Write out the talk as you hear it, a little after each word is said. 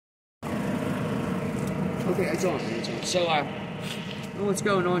Okay, it's on. It's on. So, what's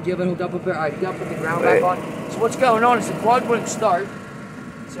going on? Do you have it hooked up up there? Alright, you got to put the ground back on. So what's going on is the plug wouldn't start.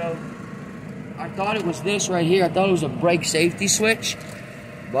 So, I thought it was this right here. I thought it was a brake safety switch.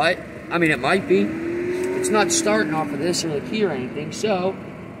 But, I mean, it might be. It's not starting off of this or the key or anything. So,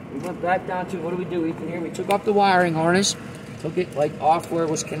 we went back down to, what do we do, Ethan, here? We took off the wiring harness. Took it, like, off where it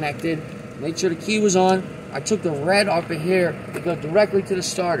was connected. Made sure the key was on. I took the red off of here to go directly to the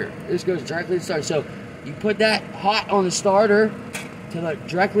starter. This goes directly to the starter. So, you put that hot on the starter,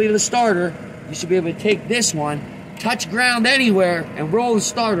 directly to the starter. You should be able to take this one, touch ground anywhere, and roll the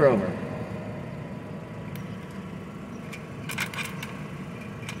starter over.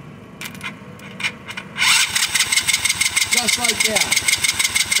 Just like that.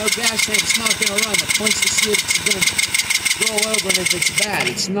 No gas tank, it's not going to run. The point's to see if it's going to roll over and if it's bad.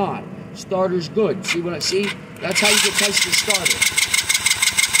 It's not. Starter's good. See what I see? That's how you get touch the starter.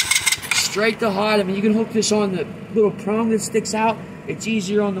 Straight to hot. I mean, you can hook this on the little prong that sticks out. It's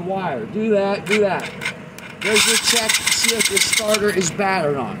easier on the wire. Do that, do that. There's your check to see if the starter is bad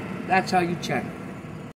or not. That's how you check.